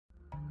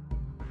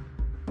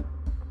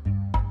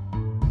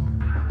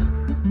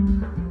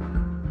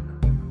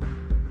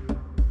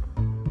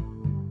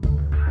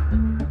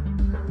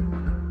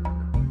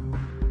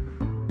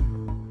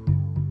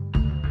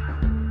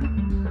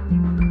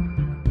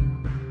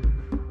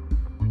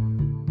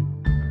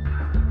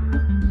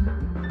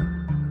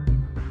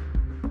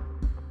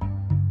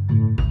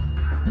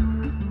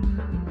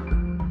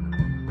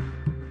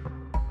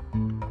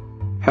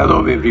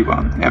Hello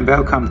everyone and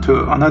welcome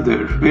to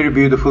another very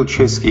beautiful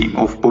chess game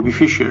of Bobby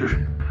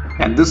Fischer.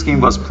 And this game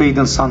was played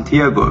in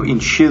Santiago in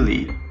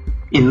Chile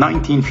in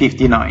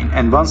 1959,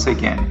 and once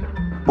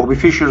again Bobby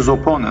Fischer's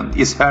opponent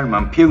is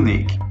Herman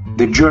Pilnik,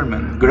 the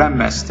German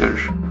Grandmaster.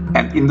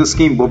 And in this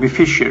game Bobby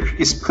Fischer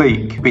is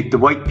playing with the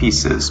white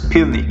pieces,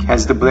 Pilnik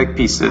has the black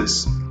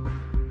pieces.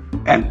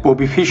 And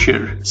Bobby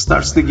Fischer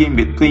starts the game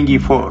with playing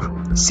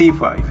e4,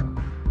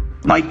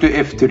 c5, knight to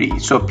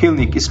f3, so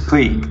Pilnik is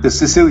playing the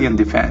Sicilian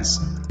defense.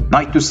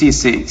 Knight to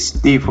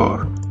c6,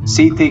 d4,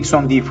 c takes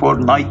on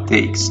d4, knight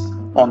takes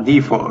on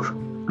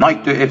d4,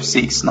 knight to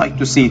f6, knight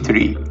to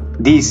c3,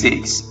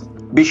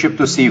 d6, bishop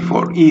to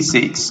c4,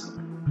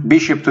 e6,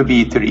 bishop to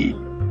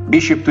b3,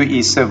 bishop to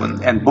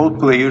e7, and both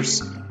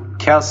players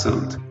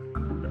castled.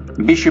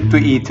 Bishop to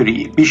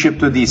e3, bishop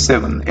to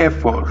d7,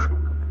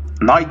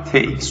 f4, knight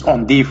takes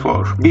on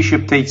d4,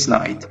 bishop takes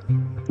knight,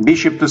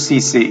 bishop to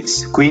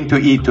c6, queen to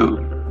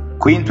e2,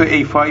 queen to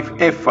a5,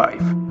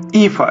 f5,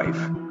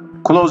 e5,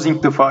 closing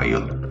the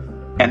file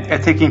and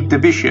attacking the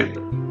bishop.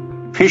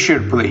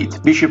 Fischer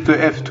played bishop to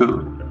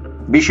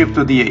f2, bishop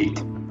to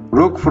d8,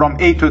 rook from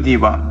a to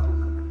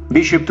d1,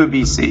 bishop to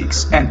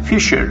b6, and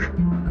Fischer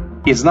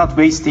is not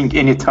wasting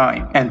any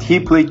time and he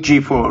played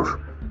g4.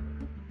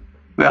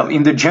 Well,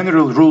 in the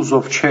general rules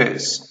of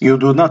chess, you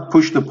do not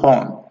push the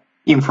pawn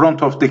in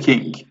front of the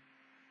king,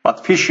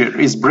 but Fischer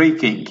is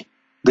breaking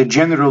the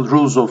general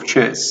rules of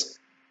chess.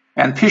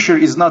 And Fischer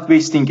is not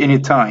wasting any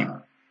time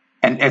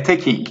and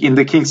attacking in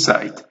the king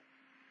side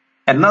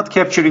and not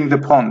capturing the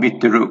pawn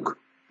with the rook.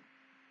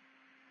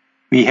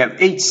 We have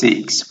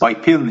h6 by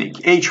Pilnik,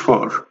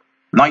 h4,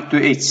 knight to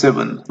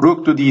h7,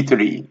 rook to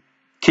d3,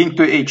 king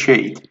to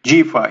h8,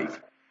 g5,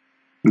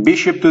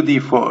 bishop to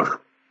d4,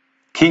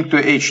 king to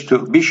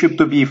h2, bishop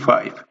to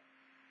b5.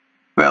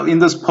 Well, in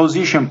this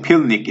position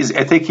Pilnik is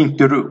attacking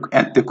the rook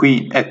and the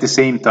queen at the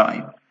same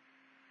time.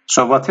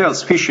 So what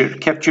else? Fischer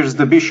captures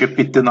the bishop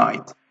with the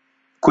knight.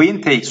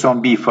 Queen takes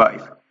on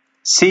b5,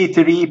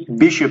 c3,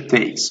 bishop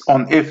takes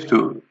on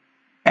f2,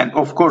 and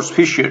of course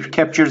Fischer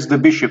captures the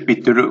bishop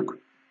with the rook.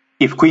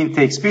 If queen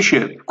takes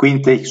bishop,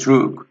 queen takes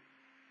rook.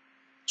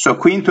 So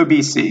queen to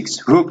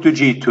b6, rook to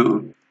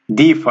g2,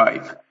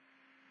 d5,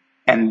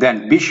 and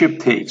then bishop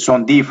takes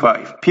on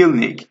d5.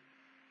 Pilnik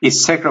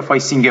is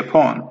sacrificing a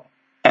pawn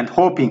and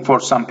hoping for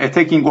some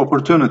attacking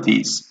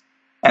opportunities,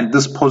 and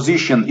this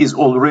position is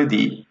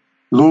already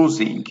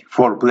losing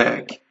for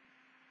black.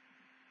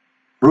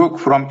 Rook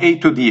from a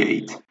to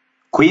d8,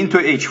 queen to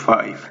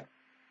h5,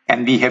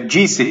 and we have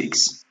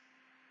g6,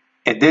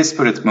 a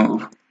desperate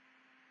move.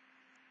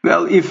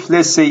 Well, if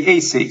let's say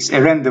a6, a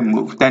random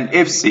move, then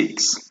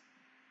f6.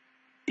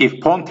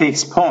 If pawn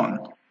takes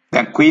pawn,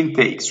 then queen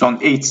takes on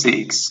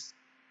h6.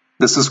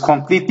 This is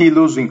completely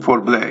losing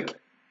for black.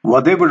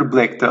 Whatever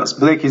black does,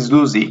 black is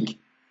losing.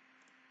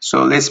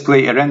 So let's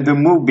play a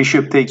random move,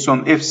 bishop takes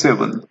on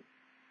f7,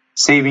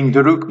 saving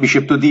the rook,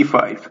 bishop to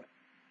d5.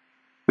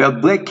 Well,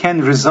 black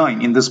can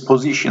resign in this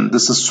position.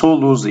 This is so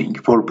losing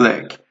for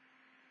black.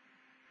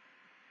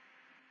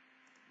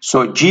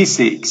 So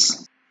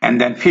g6, and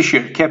then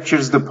Fischer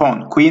captures the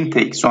pawn, queen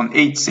takes on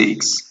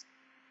h6.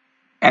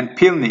 And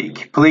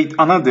Pilnik played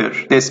another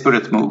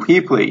desperate move.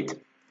 He played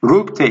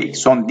rook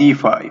takes on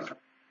d5.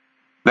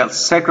 Well,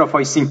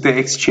 sacrificing the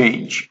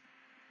exchange.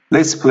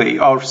 Let's play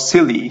our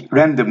silly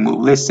random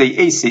move. Let's say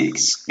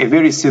a6, a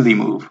very silly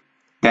move.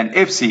 Then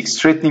f6,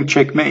 threatening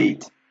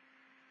checkmate.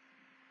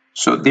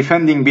 So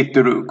defending with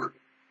the rook,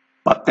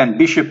 but then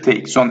bishop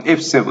takes on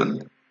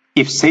f7.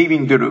 If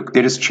saving the rook,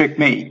 there is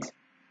checkmate.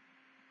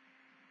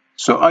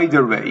 So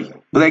either way,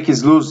 black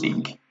is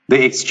losing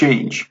the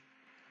exchange.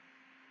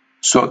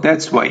 So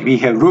that's why we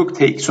have rook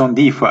takes on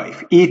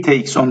d5, e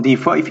takes on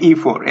d5,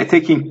 e4,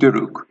 attacking the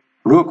rook.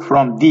 Rook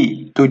from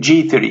d to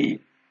g3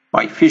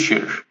 by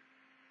Fischer.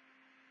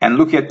 And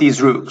look at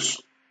these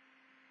rooks.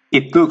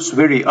 It looks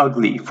very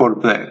ugly for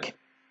black.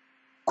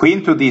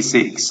 Queen to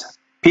d6,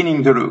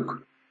 pinning the rook.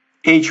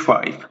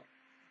 h5,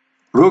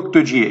 rook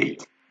to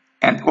g8,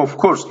 and of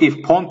course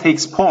if pawn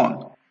takes pawn,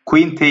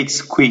 queen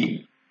takes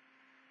queen.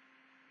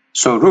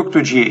 So rook to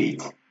g8,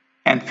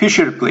 and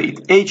Fischer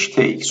played h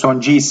takes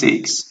on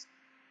g6,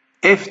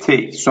 f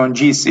takes on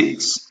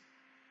g6,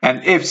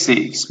 and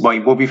f6 by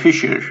Bobby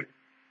Fischer.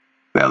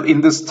 Well, in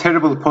this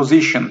terrible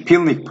position,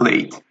 Pilnik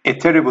played a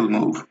terrible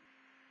move.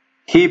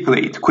 He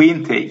played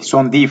queen takes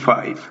on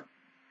d5.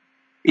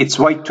 It's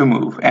white to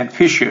move, and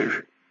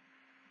Fischer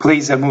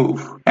plays a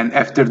move, and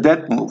after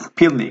that move,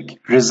 Pilnik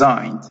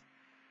resigned.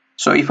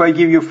 So if I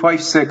give you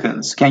 5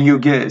 seconds, can you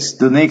guess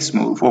the next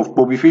move of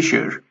Bobby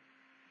Fischer?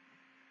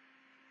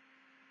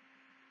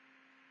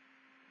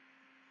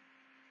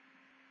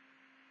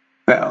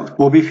 Well,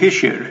 Bobby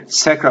Fischer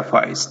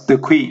sacrificed the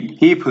queen.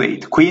 He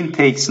played queen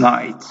takes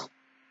knight.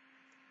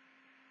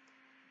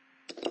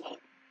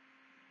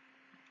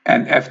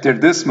 And after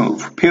this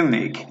move,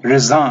 Pilnik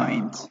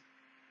resigned.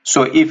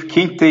 So if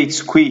king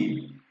takes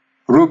queen,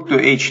 rook to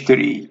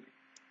h3,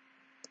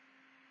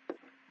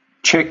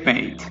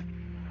 checkmate.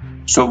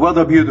 So what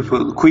a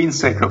beautiful queen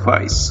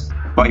sacrifice.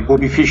 by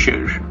Bobby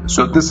Fischer.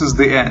 So this is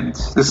the end.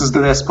 This is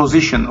the last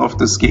position of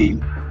this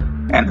game.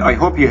 And I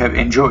hope you have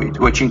enjoyed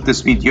watching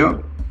this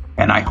video.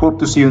 And I hope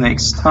to see you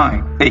next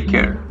time. Take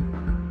care.